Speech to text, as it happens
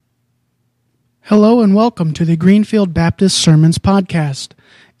Hello and welcome to the Greenfield Baptist Sermons Podcast.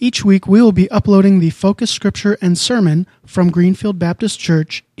 Each week we will be uploading the focus scripture and sermon from Greenfield Baptist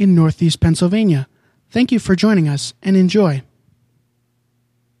Church in Northeast Pennsylvania. Thank you for joining us and enjoy.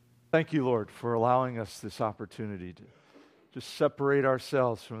 Thank you, Lord, for allowing us this opportunity to just separate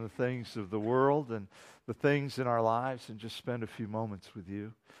ourselves from the things of the world and the things in our lives and just spend a few moments with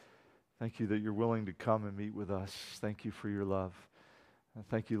you. Thank you that you're willing to come and meet with us. Thank you for your love. And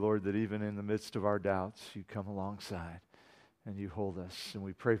thank you, Lord, that even in the midst of our doubts, you come alongside and you hold us. And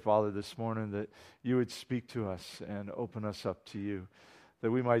we pray, Father, this morning that you would speak to us and open us up to you, that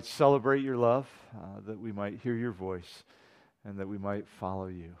we might celebrate your love, that we might hear your voice, and that we might follow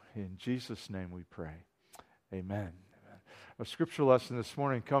you. In Jesus' name we pray. Amen. Our scripture lesson this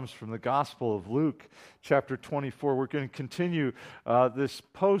morning comes from the Gospel of Luke, chapter 24. We're going to continue this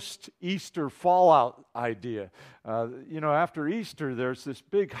post-Easter fallout idea. After Easter, there's this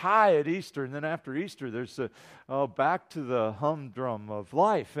big high at Easter, and then after Easter, there's back to the humdrum of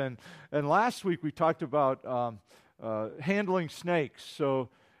life. And last week, we talked about handling snakes. So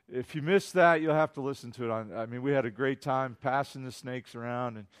if you missed that, you'll have to listen to it. We had a great time passing the snakes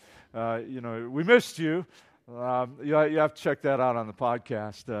around, and, we missed you. You have to check that out on the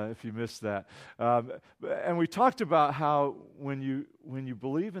podcast if you missed that. And we talked about how when you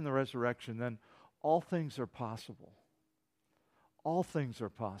believe in the resurrection, then all things are possible. All things are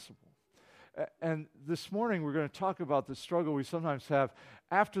possible. And this morning we're going to talk about the struggle we sometimes have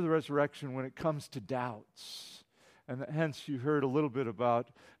after the resurrection when it comes to doubts. And hence you heard a little bit about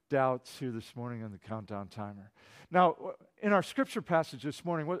doubts here this morning on the countdown timer. Now, in our scripture passage this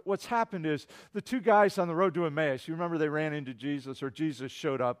morning, what's happened is the two guys on the road to Emmaus, you remember they ran into Jesus, or Jesus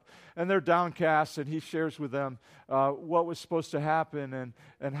showed up, and they're downcast, and he shares with them what was supposed to happen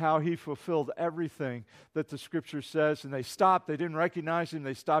and how he fulfilled everything that the scripture says. And they stopped. They didn't recognize him.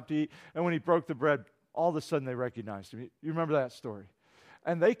 They stopped to eat. And when he broke the bread, all of a sudden they recognized him. You remember that story?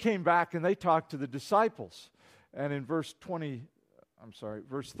 And they came back and they talked to the disciples. And in verse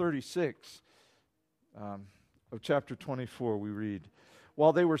 36 of chapter 24, we read,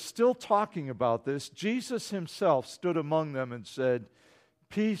 "While they were still talking about this, Jesus himself stood among them and said,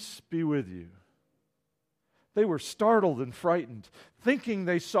 'Peace be with you.' They were startled and frightened, thinking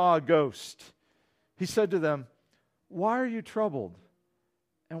they saw a ghost. He said to them, 'Why are you troubled?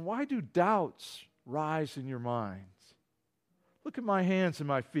 And why do doubts rise in your minds? Look at my hands and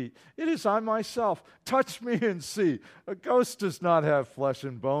my feet. It is I myself. Touch me and see. A ghost does not have flesh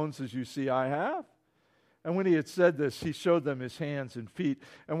and bones, as you see I have.' And when he had said this, he showed them his hands and feet.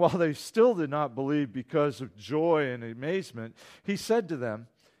 And while they still did not believe because of joy and amazement, he said to them,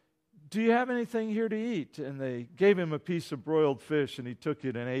 'Do you have anything here to eat?' And they gave him a piece of broiled fish, and he took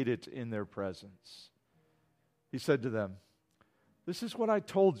it and ate it in their presence. He said to them, 'This is what I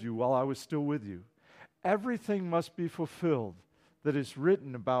told you while I was still with you. Everything must be fulfilled that is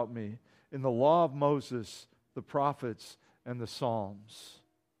written about me in the law of Moses, the prophets, and the Psalms.'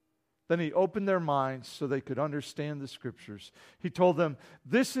 Then he opened their minds so they could understand the scriptures. He told them,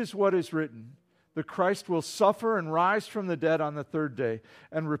 'This is what is written. The Christ will suffer and rise from the dead on the third day,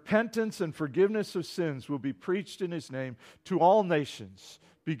 and repentance and forgiveness of sins will be preached in his name to all nations,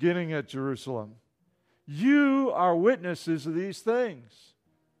 beginning at Jerusalem. You are witnesses of these things.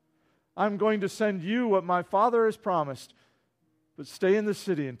 I'm going to send you what my Father has promised, but stay in the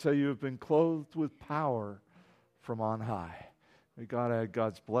city until you have been clothed with power from on high.'" May God add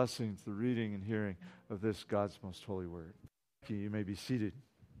God's blessing to the reading and hearing of this God's most holy word. Thank you. You may be seated.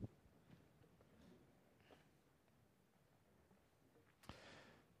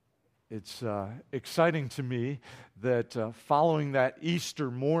 It's exciting to me that following that Easter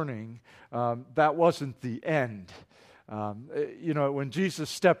morning, that wasn't the end. When Jesus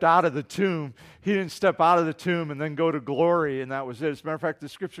stepped out of the tomb, he didn't step out of the tomb and then go to glory, and that was it. As a matter of fact, the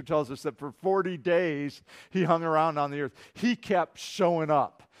scripture tells us that for 40 days he hung around on the earth. He kept showing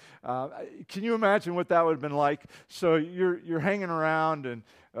up. Can you imagine what that would have been like? So you're hanging around and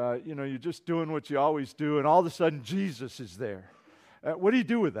you're just doing what you always do, and all of a sudden Jesus is there. What do you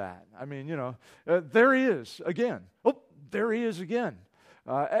do with that? There he is again. Oh, there he is again.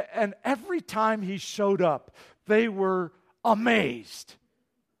 And every time he showed up, they were amazed.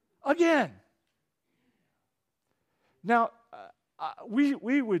 Again. Now, I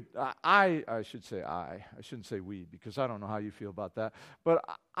shouldn't say we, because I don't know how you feel about that. But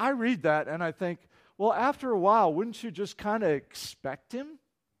I read that and I think, well, after a while, wouldn't you just kind of expect him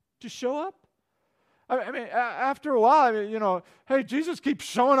to show up? After a while, hey, Jesus keeps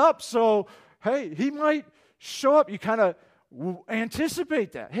showing up, so, hey, he might show up. You kind of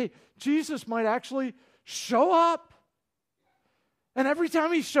anticipate that. Hey, Jesus might actually show up. And every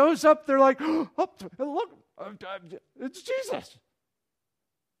time he shows up, they're like, oh, look, it's Jesus.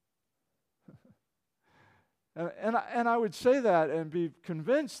 And I would say that and be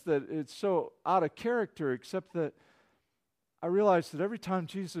convinced that it's so out of character, except that I realize that every time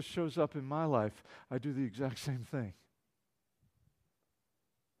Jesus shows up in my life, I do the exact same thing.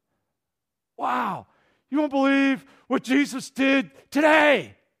 Wow, you won't believe what Jesus did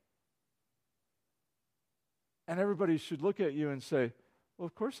today. And everybody should look at you and say, well,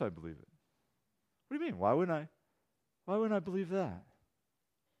 of course I believe it. What do you mean? Why wouldn't I believe that?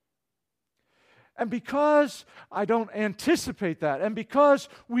 And because I don't anticipate that, and because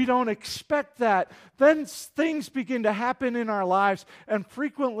we don't expect that, then things begin to happen in our lives, and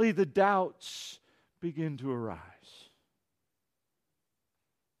frequently the doubts begin to arise.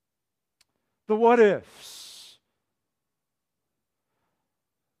 The what ifs.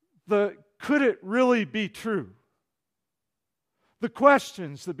 The could it really be true? The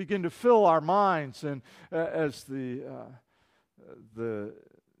questions that begin to fill our minds, and as the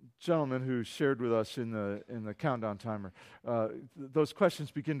gentleman who shared with us in the countdown timer, those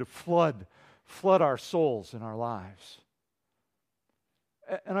questions begin to flood our souls and our lives.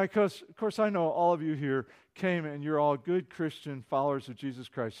 And of course, I know all of you here came and you're all good Christian followers of Jesus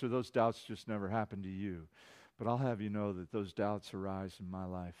Christ, so those doubts just never happened to you. But I'll have you know that those doubts arise in my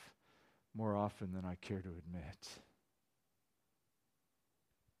life more often than I care to admit.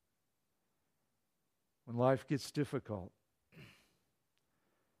 When life gets difficult,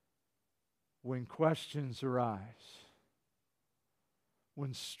 when questions arise,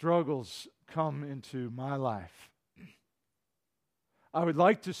 when struggles come into my life, I would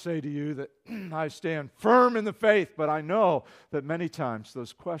like to say to you that I stand firm in the faith, but I know that many times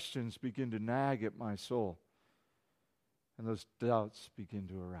those questions begin to nag at my soul, and those doubts begin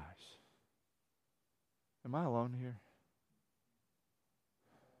to arise. Am I alone here?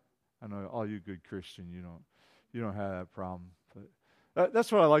 I know all you good Christian, you don't have that problem. But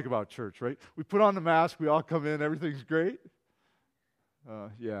that's what I like about church, right? We put on the mask, we all come in, everything's great.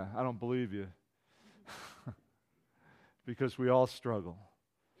 Yeah, I don't believe you. Because we all struggle.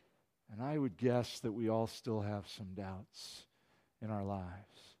 And I would guess that we all still have some doubts in our lives.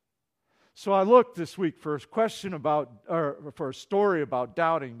 So I looked this week for for a story about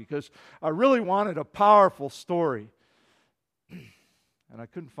doubting, because I really wanted a powerful story. And I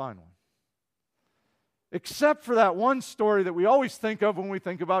couldn't find one. Except for that one story that we always think of when we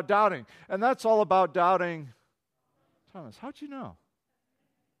think about doubting. And that's all about doubting Thomas. How'd you know?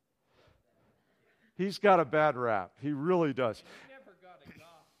 He's got a bad rap. He really does. He never got a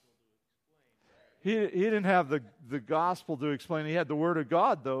gospel to explain. He didn't have the gospel to explain. He had the Word of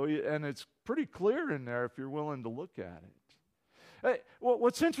God, though, and it's pretty clear in there if you're willing to look at it.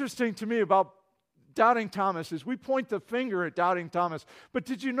 What's interesting to me about doubting Thomas is we point the finger at doubting Thomas. But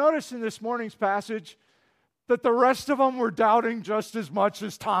did you notice in this morning's passage that the rest of them were doubting just as much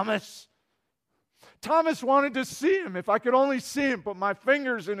as Thomas? Thomas wanted to see him. If I could only see him, put my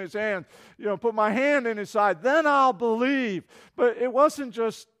fingers in his hand, put my hand in his side, then I'll believe. But it wasn't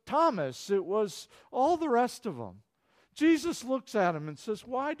just Thomas, it was all the rest of them. Jesus looks at him and says,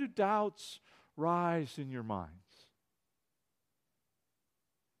 why do doubts rise in your minds?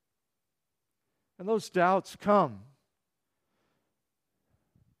 And those doubts come.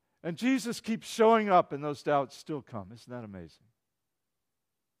 And Jesus keeps showing up, and those doubts still come. Isn't that amazing?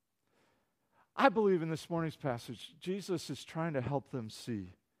 I believe in this morning's passage, Jesus is trying to help them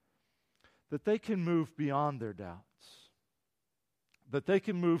see that they can move beyond their doubts, that they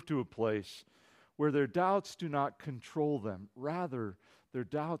can move to a place where their doubts do not control them. Rather, their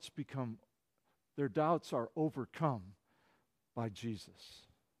doubts are overcome by Jesus.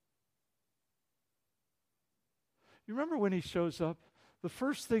 You remember when he shows up? The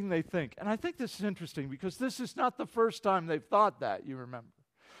first thing they think, and I think this is interesting because this is not the first time they've thought that, you remember.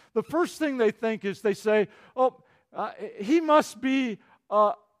 The first thing they think is they say, he must be,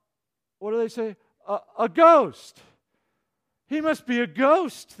 what do they say? A ghost. He must be a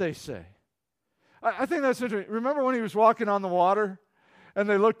ghost, they say. I think that's interesting. Remember when he was walking on the water and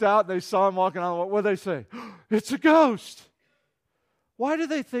they looked out and they saw him walking on the water? What did they say? It's a ghost. Why do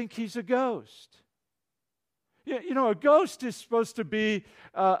they think he's a ghost? A ghost is supposed to be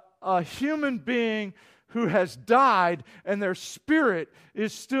a human being who has died and their spirit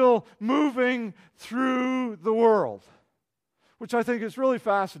is still moving through the world, which I think is really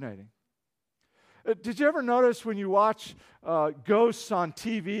fascinating. Did you ever notice when you watch ghosts on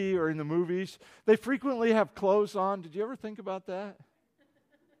TV or in the movies, they frequently have clothes on? Did you ever think about that?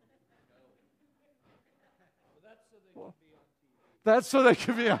 Well, that's so they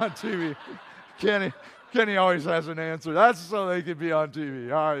can be on TV. That's so they can be on TV. Kenny always has an answer. That's so they can be on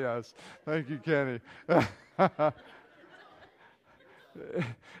TV. Ah, yes. Thank you, Kenny.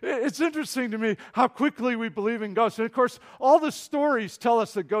 It's interesting to me how quickly we believe in ghosts. And of course, all the stories tell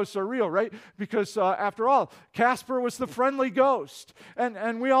us that ghosts are real, right? Because after all, Casper was the friendly ghost.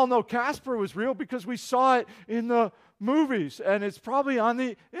 And we all know Casper was real because we saw it in the movies. And it's probably on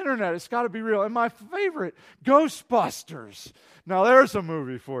the internet. It's got to be real. And my favorite, Ghostbusters. Now there's a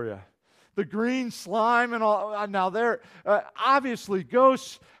movie for you. The green slime and all. Now there, obviously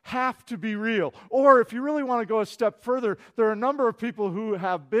ghosts have to be real. Or if you really want to go a step further, there are a number of people who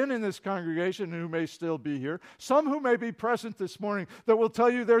have been in this congregation who may still be here, some who may be present this morning, that will tell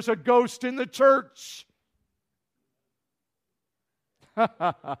you there's a ghost in the church. And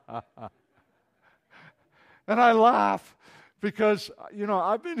I laugh because,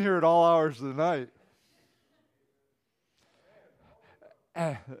 I've been here at all hours of the night.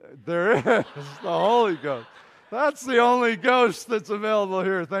 There is the Holy Ghost. That's the only ghost that's available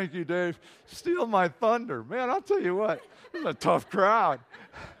here. Thank you, Dave. Steal my thunder. Man, I'll tell you what, this is a tough crowd.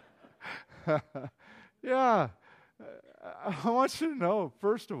 Yeah. I want you to know,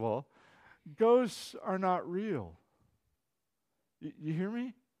 first of all, ghosts are not real. You hear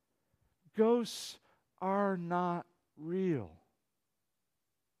me? Ghosts are not real.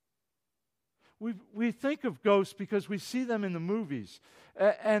 We think of ghosts because we see them in the movies.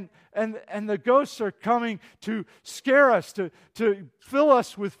 And the ghosts are coming to scare us, to fill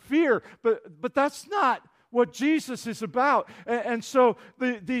us with fear. But that's not what Jesus is about. And so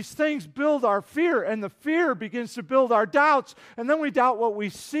these things build our fear, and the fear begins to build our doubts. And then we doubt what we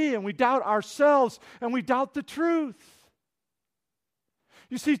see, and we doubt ourselves, and we doubt the truth.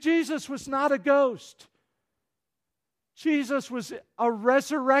 You see, Jesus was not a ghost. Jesus was a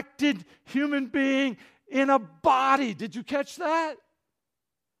resurrected human being in a body. Did you catch that?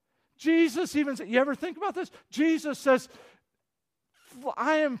 Jesus even said, you ever think about this? Jesus says,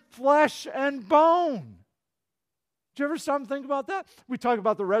 I am flesh and bone. Did you ever stop and think about that? We talk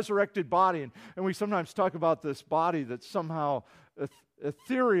about the resurrected body, and we sometimes talk about this body that's somehow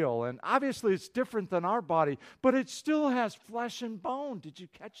ethereal, and obviously it's different than our body, but it still has flesh and bone. Did you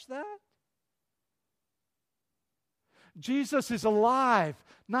catch that? Jesus is alive,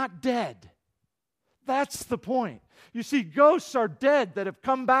 not dead. That's the point. You see, ghosts are dead that have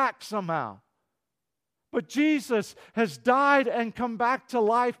come back somehow. But Jesus has died and come back to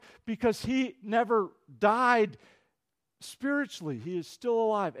life because he never died spiritually. He is still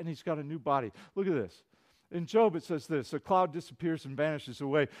alive, and he's got a new body. Look at this. In Job, it says this: a cloud disappears and vanishes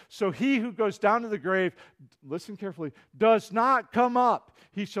away. So he who goes down to the grave, listen carefully, does not come up.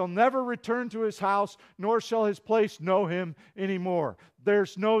 He shall never return to his house, nor shall his place know him anymore.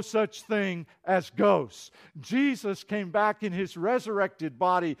 There's no such thing as ghosts. Jesus came back in his resurrected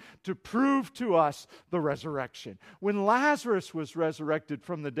body to prove to us the resurrection. When Lazarus was resurrected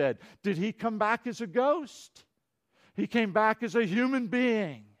from the dead, did he come back as a ghost? He came back as a human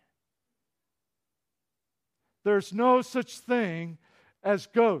being. There's no such thing as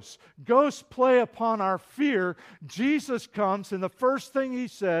ghosts. Ghosts play upon our fear. Jesus comes, and the first thing he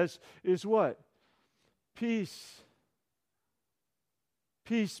says is what? Peace.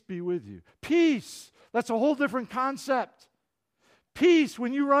 Peace be with you. Peace. That's a whole different concept. Peace.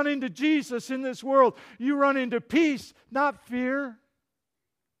 When you run into Jesus in this world, you run into peace, not fear.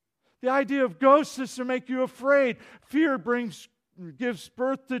 The idea of ghosts is to make you afraid. Fear gives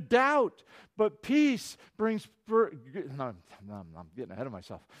birth to doubt, but peace brings birth. No, I'm getting ahead of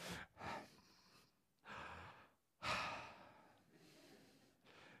myself.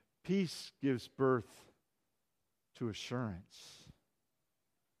 Peace gives birth to assurance.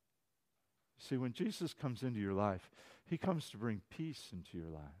 See, when Jesus comes into your life, he comes to bring peace into your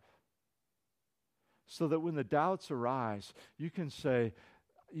life. So that when the doubts arise, you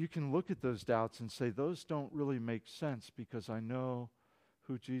can look at those doubts and say, those don't really make sense because I know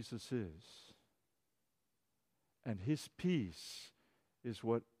who Jesus is. And his peace is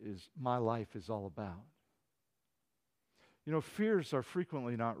what my life is all about. Fears are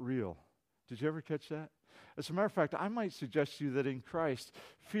frequently not real. Did you ever catch that? As a matter of fact, I might suggest to you that in Christ,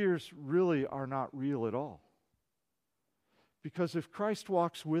 fears really are not real at all. Because if Christ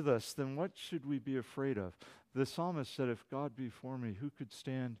walks with us, then what should we be afraid of? The psalmist said, if God be for me, who could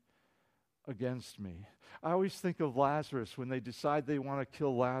stand against me? I always think of Lazarus when they decide they want to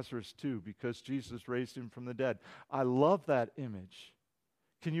kill Lazarus too because Jesus raised him from the dead. I love that image.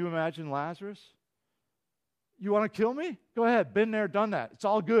 Can you imagine Lazarus? You want to kill me? Go ahead. Been there, done that. It's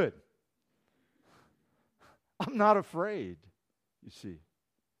all good. I'm not afraid, you see.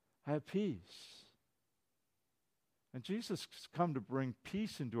 I have peace. And Jesus has come to bring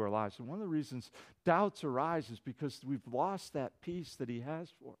peace into our lives. And one of the reasons doubts arise is because we've lost that peace that He has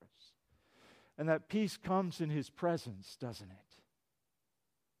for us. And that peace comes in His presence, doesn't it?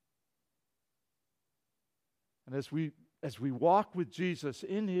 And as we walk with Jesus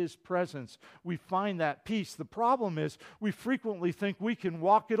in His presence, we find that peace. The problem is we frequently think we can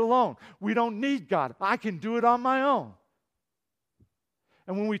walk it alone. We don't need God. I can do it on my own.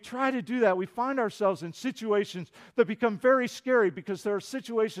 And when we try to do that, we find ourselves in situations that become very scary because there are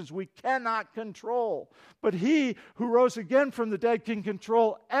situations we cannot control. But He who rose again from the dead can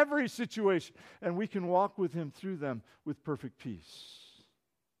control every situation, and we can walk with Him through them with perfect peace.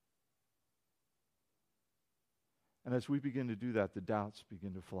 And as we begin to do that, the doubts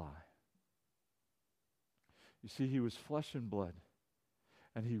begin to fly. You see, He was flesh and blood,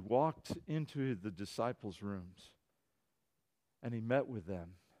 and He walked into the disciples' rooms. And He met with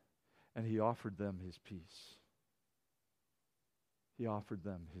them, and He offered them His peace. He offered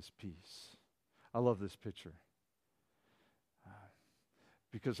them His peace. I love this picture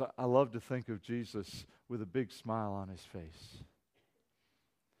because I love to think of Jesus with a big smile on His face.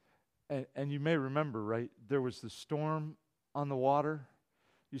 And you may remember, right, there was the storm on the water.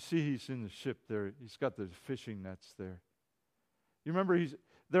 You see He's in the ship there. He's got the fishing nets there. You remember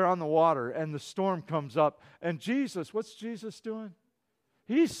they're on the water, and the storm comes up. And Jesus, what's Jesus doing?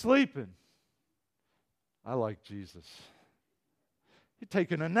 He's sleeping. I like Jesus. He's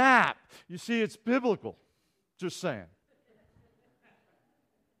taking a nap. You see, it's biblical. Just saying.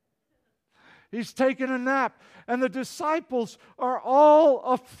 He's taking a nap. And the disciples are all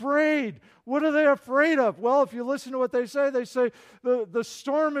afraid. What are they afraid of? Well, if you listen to what they say the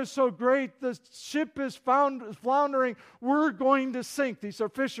storm is so great, the ship is floundering, we're going to sink. These are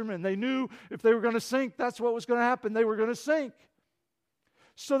fishermen. They knew if they were going to sink, that's what was going to happen. They were going to sink.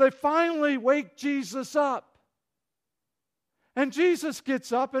 So they finally wake Jesus up. And Jesus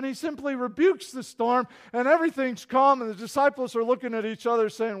gets up and He simply rebukes the storm, and everything's calm, and the disciples are looking at each other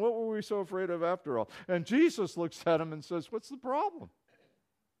saying, what were we so afraid of after all? And Jesus looks at them and says, what's the problem?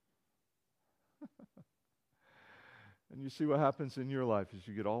 And you see what happens in your life as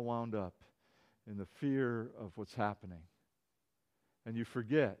you get all wound up in the fear of what's happening. And you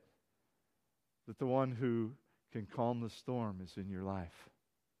forget that the one who can calm the storm is in your life.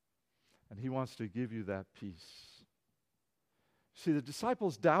 And He wants to give you that peace. See, the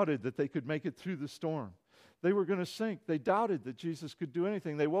disciples doubted that they could make it through the storm. They were going to sink. They doubted that Jesus could do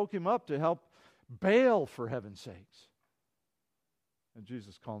anything. They woke Him up to help bail, for heaven's sakes. And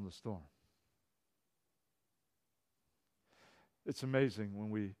Jesus calmed the storm. It's amazing when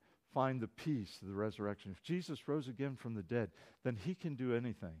we find the peace of the resurrection. If Jesus rose again from the dead, then He can do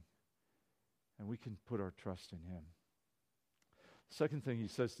anything. And we can put our trust in Him. Second thing He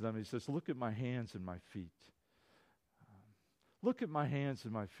says to them, He says, look at my hands and my feet. Look at my hands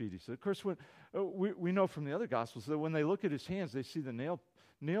and my feet. He said, of course, when we know from the other Gospels that when they look at His hands, they see the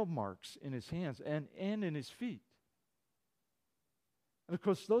nail marks in His hands and in His feet. And of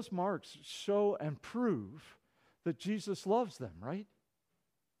course, those marks show and prove that Jesus loves them, right?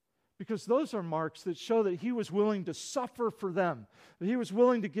 Because those are marks that show that He was willing to suffer for them, that He was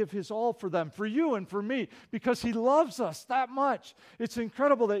willing to give His all for them, for you and for me, because He loves us that much. It's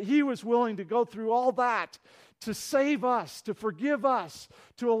incredible that He was willing to go through all that to save us, to forgive us,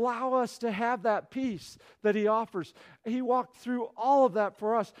 to allow us to have that peace that He offers. He walked through all of that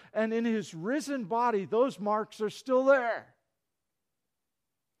for us, and in His risen body, those marks are still there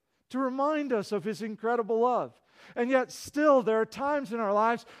to remind us of His incredible love. And yet still there are times in our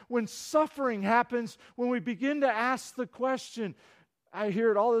lives when suffering happens, when we begin to ask the question, I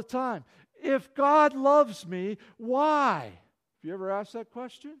hear it all the time, if God loves me, why? Have you ever asked that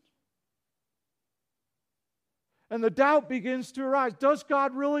question? And the doubt begins to arise. Does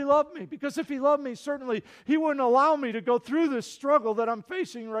God really love me? Because if He loved me, certainly He wouldn't allow me to go through this struggle that I'm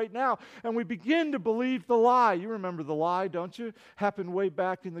facing right now. And we begin to believe the lie. You remember the lie, don't you? Happened way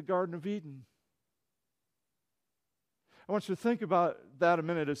back in the Garden of Eden. I want you to think about that a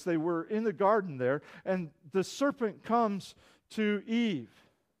minute as they were in the garden there, and the serpent comes to Eve.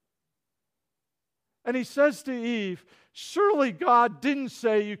 And he says to Eve, surely God didn't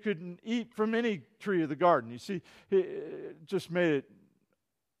say you couldn't eat from any tree of the garden. You see, he just made it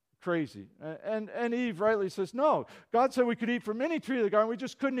crazy. And Eve rightly says, no, God said we could eat from any tree of the garden. We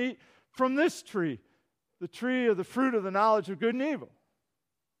just couldn't eat from this tree, the tree of the fruit of the knowledge of good and evil.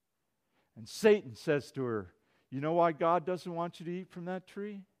 And Satan says to her, you know why God doesn't want you to eat from that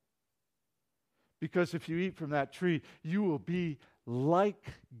tree? Because if you eat from that tree, you will be like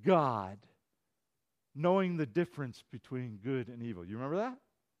God, knowing the difference between good and evil. You remember that?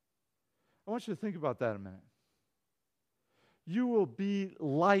 I want you to think about that a minute. you will be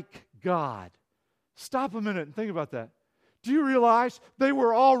like God. Stop a minute and think about that. Do you realize they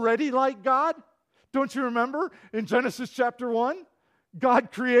were already like God? Don't you remember in Genesis chapter 1?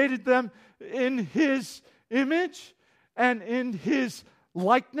 God created them in His image and in His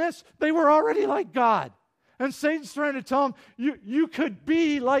likeness. They were already like God. And Satan's trying to tell them, you could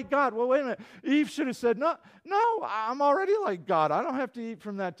be like God. Well, wait a minute. Eve should have said, no, I'm already like God. I don't have to eat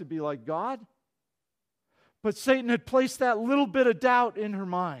from that to be like God. But Satan had placed that little bit of doubt in her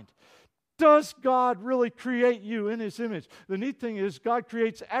mind. Does God really create you in His image? The neat thing is God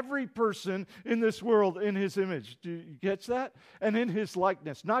creates every person in this world in His image. Do you catch that? And in His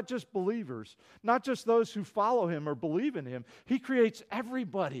likeness. Not just believers, not just those who follow Him or believe in Him. He creates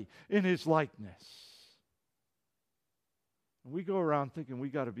everybody in His likeness. And we go around thinking we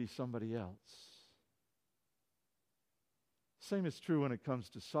got to be somebody else. Same is true when it comes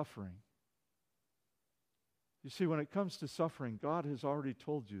to suffering. You see, when it comes to suffering, God has already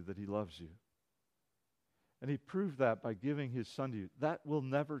told you that He loves you. And He proved that by giving His Son to you. That will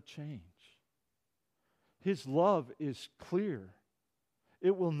never change. His love is clear.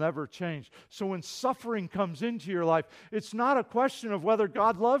 It will never change. So when suffering comes into your life, it's not a question of whether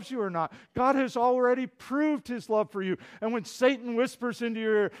God loves you or not. God has already proved His love for you. And when Satan whispers into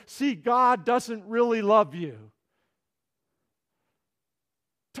your ear, see, God doesn't really love you,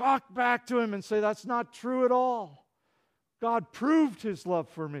 talk back to him and say, that's not true at all. God proved His love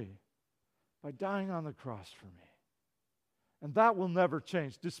for me by dying on the cross for me. And that will never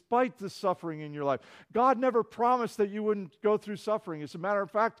change, despite the suffering in your life. God never promised that you wouldn't go through suffering. As a matter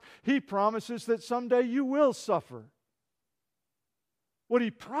of fact, He promises that someday you will suffer. What He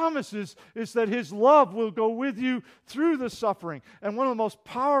promises is that His love will go with you through the suffering. And one of the most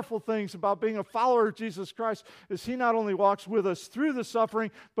powerful things about being a follower of Jesus Christ is He not only walks with us through the suffering,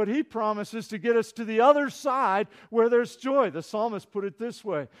 but He promises to get us to the other side where there's joy. The psalmist put it this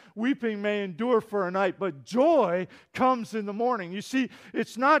way: weeping may endure for a night, but joy comes in the morning. You see,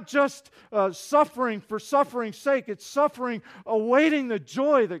 it's not just suffering for suffering's sake. It's suffering awaiting the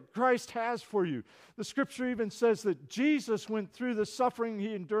joy that Christ has for you. The Scripture even says that Jesus went through the suffering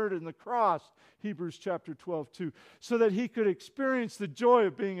He endured in the cross, Hebrews chapter 12:2, so that He could experience the joy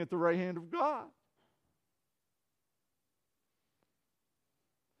of being at the right hand of God.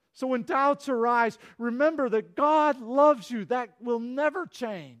 So when doubts arise, remember that God loves you. That will never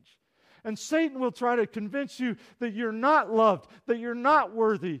change. And Satan will try to convince you that you're not loved, that you're not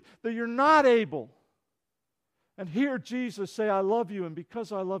worthy, that you're not able. And hear Jesus say, I love you, and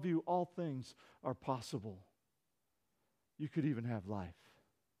because I love you, all things are possible. You could even have life.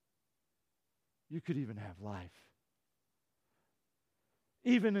 You could even have life.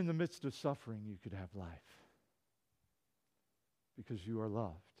 Even in the midst of suffering, you could have life. Because you are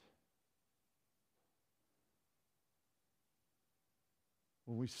loved.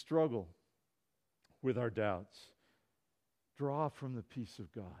 When we struggle with our doubts, draw from the peace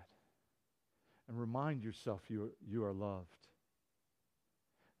of God. And remind yourself you are loved.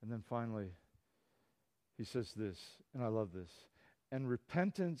 And then finally, he says this, and I love this. And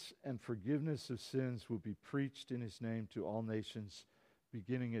repentance and forgiveness of sins will be preached in His name to all nations,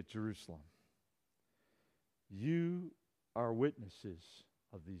 beginning at Jerusalem. You are witnesses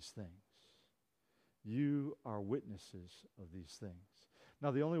of these things. You are witnesses of these things.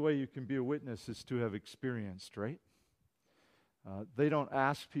 Now, the only way you can be a witness is to have experienced, right? They don't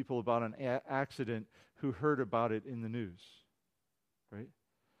ask people about an accident who heard about it in the news, right?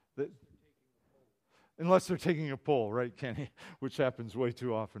 Unless they're taking a poll, right, Kenny? Which happens way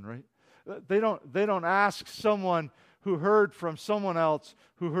too often, right? They don't ask someone who heard from someone else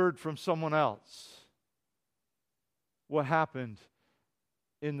who heard from someone else what happened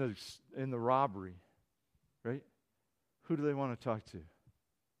in the robbery, right? Who do they want to talk to?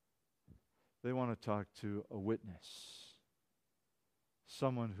 They want to talk to a witness.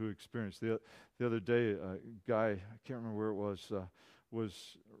 Someone who experienced. The other day, a guy, I can't remember where it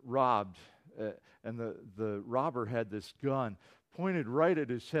was robbed, and the robber had this gun pointed right at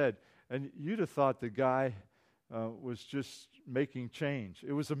his head, and you'd have thought the guy was just making change.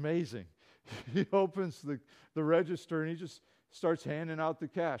 It was amazing. He opens the register, and he just starts handing out the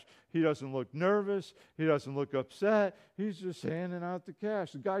cash. He doesn't look nervous. He doesn't look upset. He's just handing out the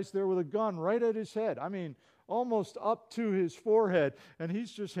cash. The guy's there with a gun right at his head. I mean, almost up to his forehead, and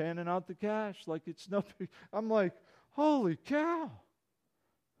he's just handing out the cash like it's nothing. I'm like, holy cow.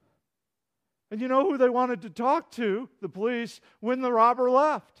 And you know who they wanted to talk to, the police, when the robber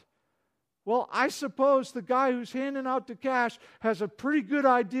left? Well, I suppose the guy who's handing out the cash has a pretty good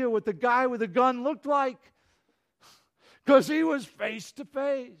idea what the guy with the gun looked like, because he was face to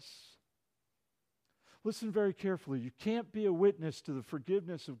face. Listen very carefully. You can't be a witness to the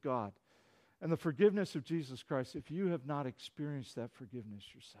forgiveness of God and the forgiveness of Jesus Christ if you have not experienced that forgiveness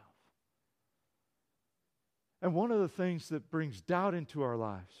yourself. And one of the things that brings doubt into our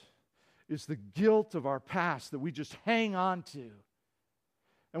lives is the guilt of our past that we just hang on to.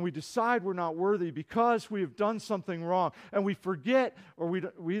 And we decide we're not worthy because we have done something wrong. And we forget, or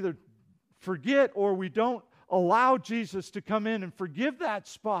we either forget or we don't allow Jesus to come in and forgive that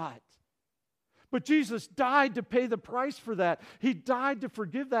spot. But Jesus died to pay the price for that. He died to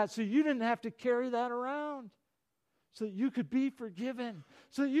forgive that so you didn't have to carry that around. So that you could be forgiven.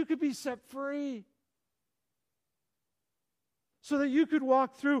 So that you could be set free. So that you could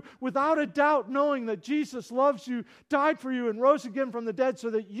walk through without a doubt knowing that Jesus loves you, died for you, and rose again from the dead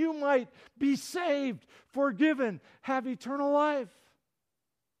so that you might be saved, forgiven, have eternal life.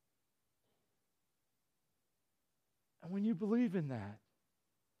 And when you believe in that,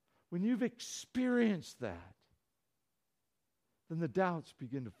 when you've experienced that, then the doubts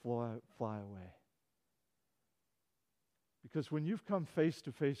begin to fly away. Because when you've come face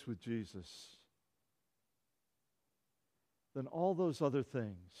to face with Jesus, then all those other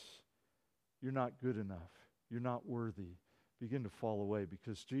things, you're not good enough, you're not worthy, begin to fall away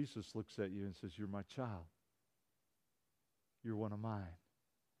because Jesus looks at you and says, you're my child. You're one of mine.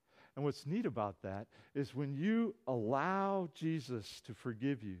 And what's neat about that is when you allow Jesus to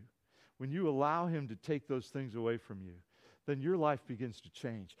forgive you, when you allow Him to take those things away from you, then your life begins to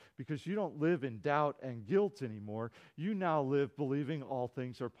change because you don't live in doubt and guilt anymore. You now live believing all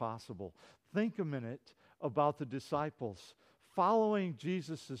things are possible. Think a minute about the disciples following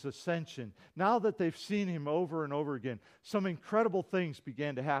Jesus' ascension. Now that they've seen Him over and over again, some incredible things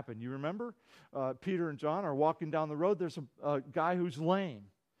began to happen. You remember? Peter and John are walking down the road. There's a guy who's lame,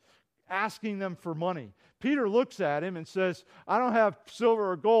 asking them for money. Peter looks at him and says, I don't have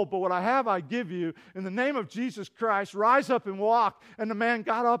silver or gold, but what I have I give you. In the name of Jesus Christ, rise up and walk. And the man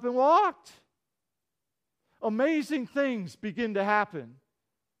got up and walked. Amazing things begin to happen.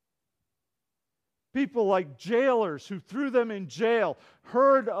 People like jailers who threw them in jail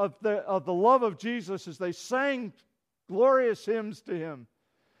heard of the love of Jesus as they sang glorious hymns to Him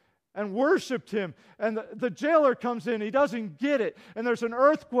and worshiped Him. And the jailer comes in, he doesn't get it, and there's an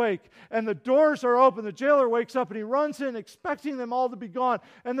earthquake, and the doors are open. The jailer wakes up and he runs in expecting them all to be gone,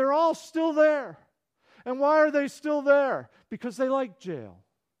 and they're all still there. And why are they still there? Because they like jail.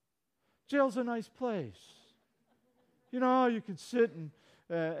 Jail's a nice place. You know, you can sit and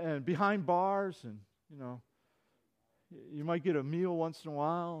behind bars, and you know, you might get a meal once in a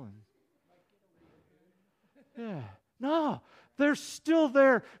while, and yeah. No, they're still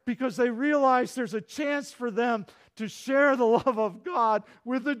there because they realize there's a chance for them to share the love of God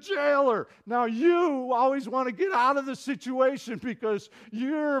with the jailer. Now, you always want to get out of the situation because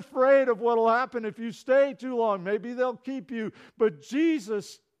you're afraid of what will happen if you stay too long. Maybe they'll keep you. But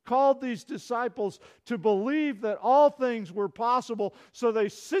Jesus called these disciples to believe that all things were possible, so they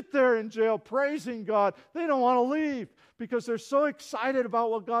sit there in jail praising God. They don't want to leave because they're so excited about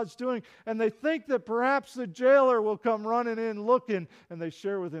what God's doing, and they think that perhaps the jailer will come running in looking, and they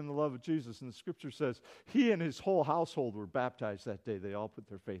share with him the love of Jesus. And the Scripture says he and his whole household were baptized that day. They all put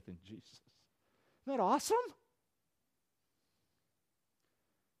their faith in Jesus. Isn't that awesome?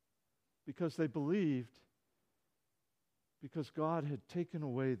 Because they believed, because God had taken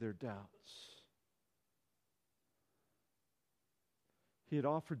away their doubts. He had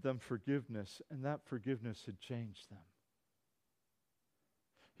offered them forgiveness, and that forgiveness had changed them.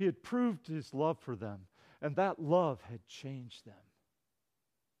 He had proved His love for them, and that love had changed them.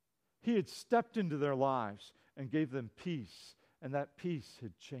 He had stepped into their lives and gave them peace, and that peace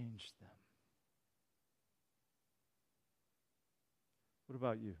had changed them. What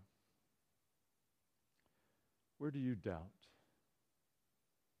about you? Where do you doubt?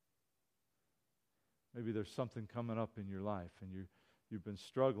 Maybe there's something coming up in your life, and you've been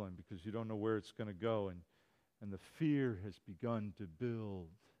struggling because you don't know where it's going to go, and the fear has begun to build.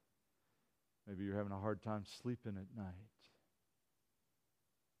 Maybe you're having a hard time sleeping at night.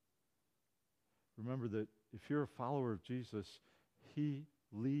 Remember that if you're a follower of Jesus, He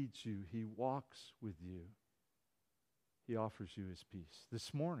leads you. He walks with you. He offers you His peace.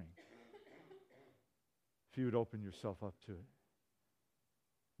 This morning, if you would open yourself up to it.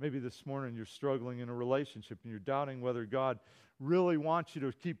 Maybe this morning you're struggling in a relationship and you're doubting whether God really wants you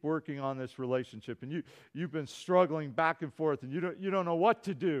to keep working on this relationship, and you've been struggling back and forth and you don't know what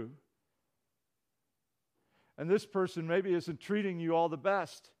to do. And this person maybe isn't treating you all the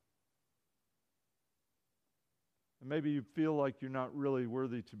best. And maybe you feel like you're not really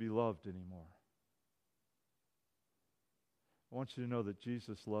worthy to be loved anymore. I want you to know that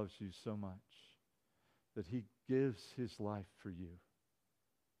Jesus loves you so much that he gives his life for you.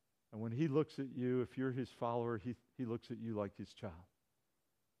 And when he looks at you, if you're his follower, he looks at you like his child.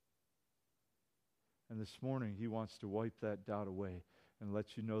 And this morning, he wants to wipe that doubt away and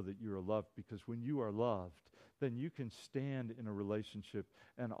let you know that you are loved. Because when you are loved, then you can stand in a relationship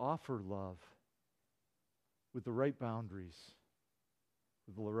and offer love with the right boundaries,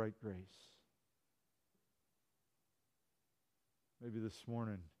 with the right grace. Maybe this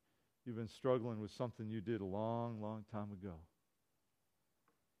morning, you've been struggling with something you did a long, long time ago.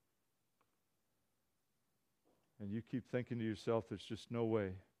 And you keep thinking to yourself, there's just no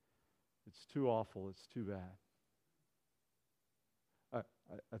way. It's too awful. It's too bad.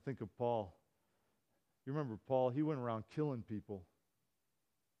 I think of Paul. You remember Paul? He went around killing people.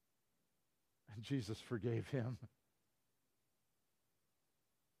 And Jesus forgave him.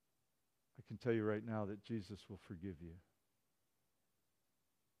 I can tell you right now that Jesus will forgive you.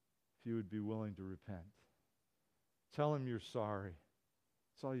 If you would be willing to repent. Tell him you're sorry.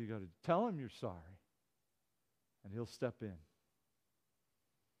 That's all you got to do. Tell him you're sorry. And he'll step in.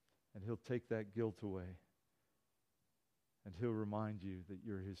 And he'll take that guilt away. And he'll remind you that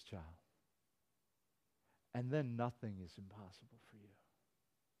you're his child. And then nothing is impossible for you.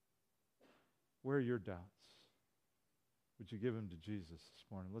 Where are your doubts? Would you give them to Jesus this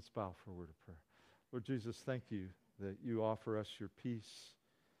morning? Let's bow for a word of prayer. Lord Jesus, thank you that you offer us your peace.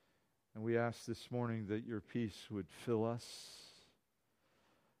 And we ask this morning that your peace would fill us.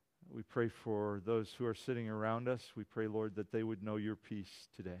 We pray for those who are sitting around us. We pray, Lord, that they would know your peace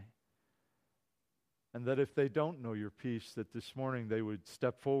today. And that if they don't know your peace, that this morning they would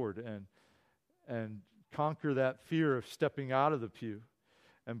step forward and conquer that fear of stepping out of the pew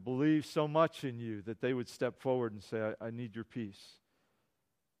and believe so much in you that they would step forward and say, I need your peace.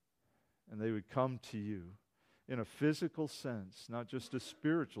 And they would come to you in a physical sense, not just a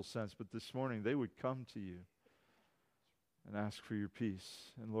spiritual sense, but this morning they would come to you and ask for your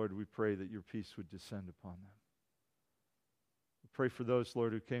peace. And Lord, we pray that your peace would descend upon them. We pray for those,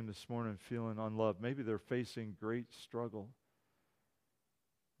 Lord, who came this morning feeling unloved. Maybe they're facing great struggle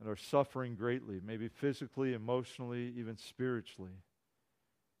and are suffering greatly, maybe physically, emotionally, even spiritually.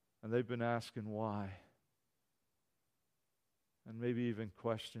 And they've been asking why. And maybe even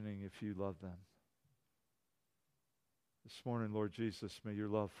questioning if you love them. This morning, Lord Jesus, may your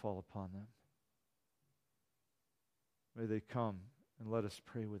love fall upon them. May they come and let us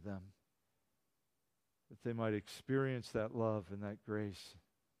pray with them, that they might experience that love and that grace,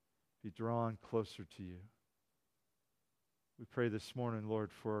 be drawn closer to you. We pray this morning,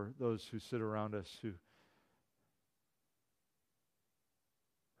 Lord, for those who sit around us who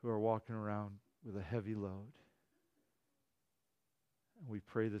are walking around with a heavy load. And we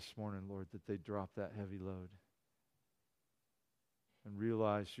pray this morning, Lord, that they drop that heavy load and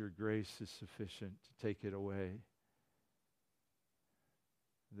realize your grace is sufficient to take it away,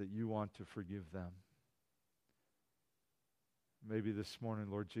 that you want to forgive them. Maybe this morning,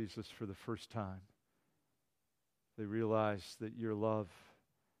 Lord Jesus, for the first time, they realize that your love,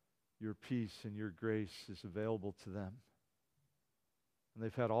 your peace, and your grace is available to them. And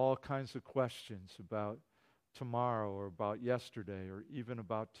they've had all kinds of questions about tomorrow or about yesterday or even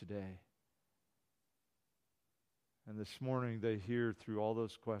about today. And this morning they hear through all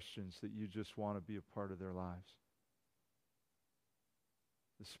those questions that you just want to be a part of their lives.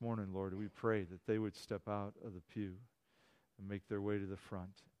 This morning, Lord, we pray that they would step out of the pew and make their way to the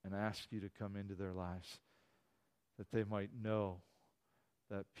front and ask you to come into their lives, that they might know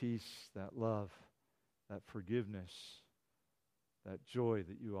that peace, that love, that forgiveness, that joy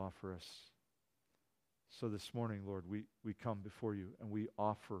that you offer us. So this morning, Lord, we come before you and we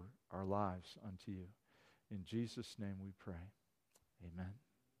offer our lives unto you. In Jesus' name we pray. Amen.